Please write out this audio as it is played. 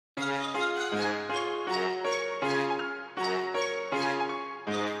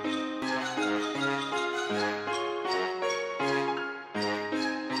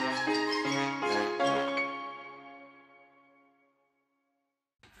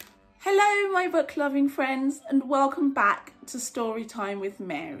Hello my book loving friends, and welcome back to Storytime with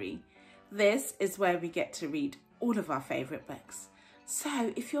Mary. This is where we get to read all of our favourite books.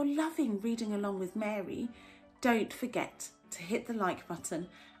 So if you're loving reading along with Mary, don't forget to hit the like button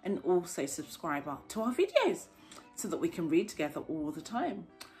and also subscribe to our videos so that we can read together all the time.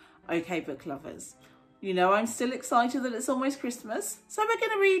 Okay book lovers, you know I'm still excited that it's almost Christmas, so we're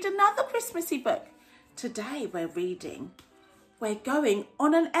going to read another Christmassy book. Today we're going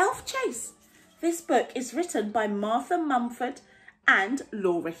on an elf chase. This book is written by Martha Mumford and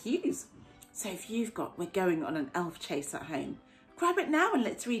Laura Hughes. So if we're going on an elf chase at home, grab it now and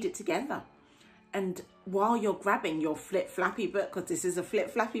let's read it together. And while you're grabbing your Flip Flappy book, because this is a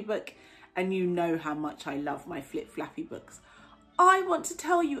Flip Flappy book, and you know how much I love my Flip Flappy books, I want to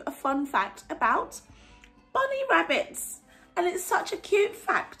tell you a fun fact about bunny rabbits. And it's such a cute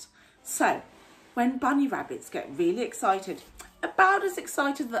fact. So when bunny rabbits get really excited, about as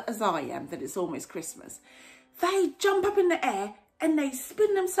excited as I am that it's almost Christmas, they jump up in the air and they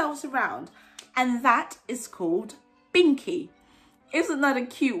spin themselves around, and that is called binky. Isn't that a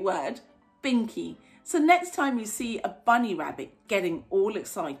cute word? Binky. So next time you see a bunny rabbit getting all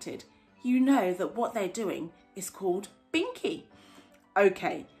excited, you know that what they're doing is called binky.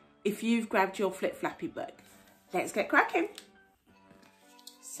 Okay, if you've grabbed your Flip Flappy book, let's get cracking.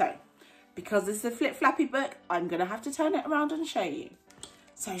 So, because this is a Flip Flappy book, I'm going to have to turn it around and show you.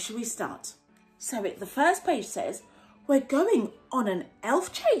 So shall we start? So the first page says, we're going on an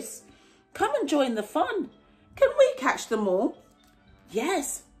elf chase. Come and join the fun. Can we catch them all?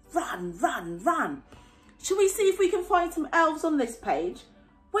 Yes, run, run, run. Shall we see if we can find some elves on this page?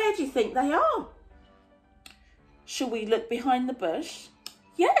 Where do you think they are? Shall we look behind the bush?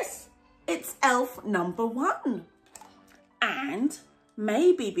 Yes, it's elf number 1. And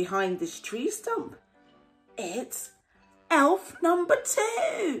maybe behind this tree stump, it's elf number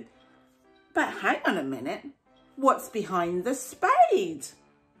 2. But hang on a minute, what's behind the spade?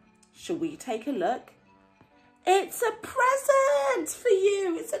 Shall we take a look? It's a present for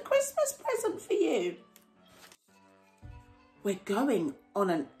you. It's a Christmas present for you. We're going on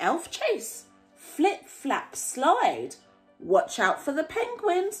an elf chase. Flip, flap, slide. Watch out for the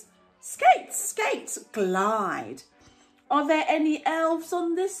penguins. Skate, skate, glide. Are there any elves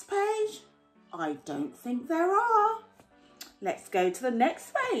on this page? I don't think there are. Let's go to the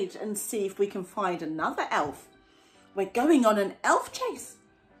next page and see if we can find another elf. We're going on an elf chase.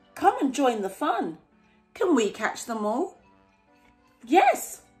 Come and join the fun. Can we catch them all?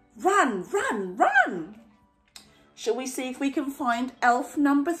 Yes, run, run, run. Shall we see if we can find elf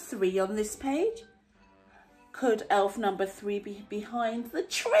number 3 on this page? Could elf number 3 be behind the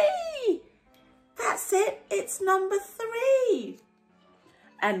tree? That's it, it's number 3.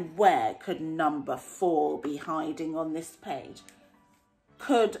 And where could number 4 be hiding on this page?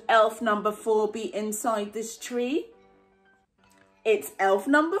 Could elf number 4 be inside this tree? It's elf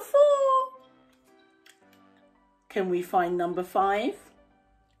number 4. Can we find number 5?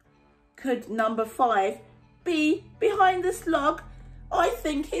 Could number 5 be behind this log? I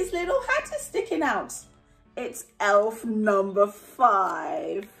think his little hat is sticking out. It's elf number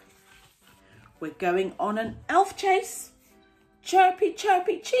 5. We're going on an elf chase. Chirpy,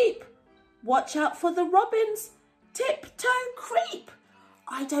 chirpy, cheep. Watch out for the robins. Tiptoe, creep.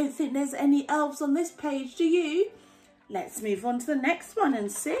 I don't think there's any elves on this page, do you? Let's move on to the next one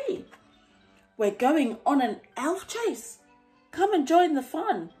and see. We're going on an elf chase. Come and join the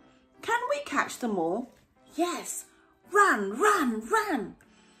fun. Can we catch them all? Yes. Run, run, run.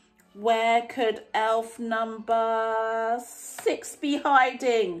 Where could elf number 6 be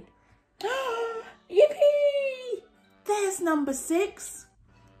hiding? Yippee! There's number 6.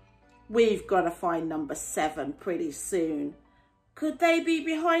 We've got to find number 7 pretty soon. Could they be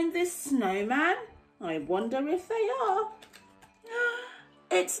behind this snowman? I wonder if they are.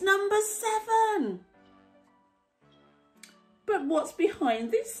 It's number 7. But what's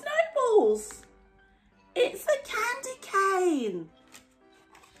behind these snowballs? It's a candy cane.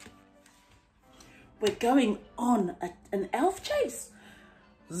 We're going on an elf chase.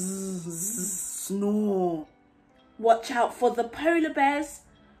 Zzz, snore. Watch out for the polar bears.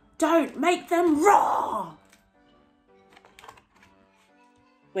 Don't make them roar.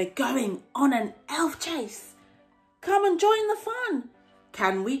 We're going on an elf chase. Come and join the fun.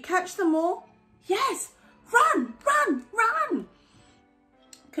 Can we catch them all? Yes. Run, run, run.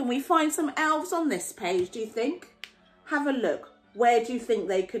 Can we find some elves on this page, do you think? Have a look. Where do you think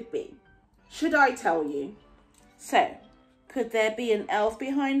they could be? Should I tell you? So, could there be an elf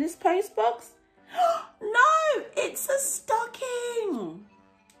behind this post box? No, it's a stocking.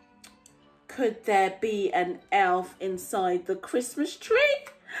 Could there be an elf inside the Christmas tree?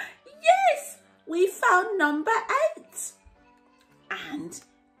 we found number 8. And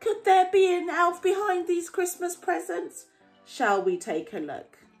could there be an elf behind these Christmas presents? Shall we take a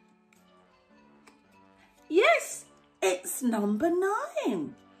look? Yes, it's number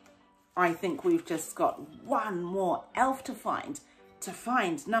 9. I think we've just got one more elf to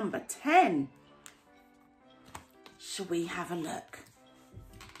find number 10. Shall we have a look?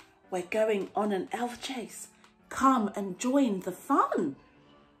 We're going on an elf chase. Come and join the fun.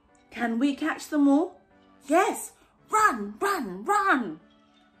 Can we catch them all? Yes, run, run, run.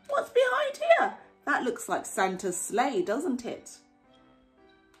 What's behind here? That looks like Santa's sleigh, doesn't it?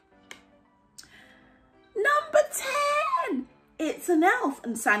 Number 10. It's an elf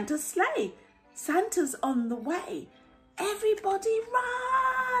and Santa's sleigh. Santa's on the way. Everybody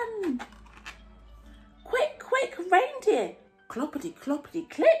run. Quick, quick, reindeer. Cloppity, cloppity,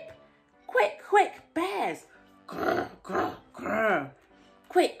 clip. Quick, quick, bears. Grr, grr, grr.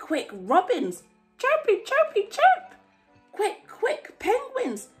 Quick, quick, robins. Chirpy, chirpy, chirp. Quick, quick,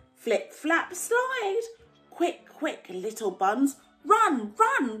 penguins. Flip, flap, slide. Quick, quick, little buns. Run,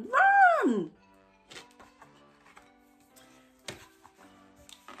 run, run.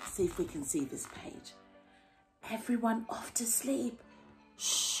 Let's see if we can see this page. Everyone off to sleep.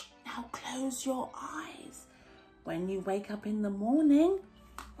 Shh, now close your eyes. When you wake up in the morning,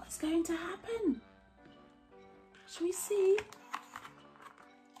 what's going to happen? Shall we see?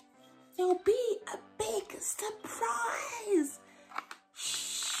 There'll be a big surprise.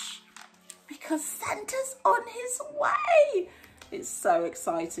 Shh, because Santa's on his way. It's so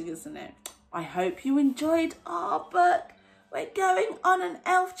exciting, isn't it? I hope you enjoyed our book. We're going on an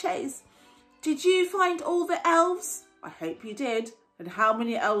elf chase. Did you find all the elves? I hope you did. And how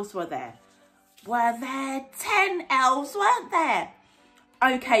many elves were there? Were there 10 elves, weren't there?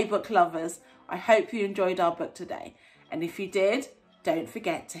 Okay, book lovers, I hope you enjoyed our book today. And if you did, don't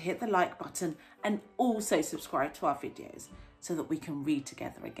forget to hit the like button and also subscribe to our videos so that we can read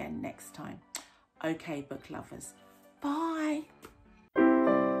together again next time. Okay, book lovers, bye.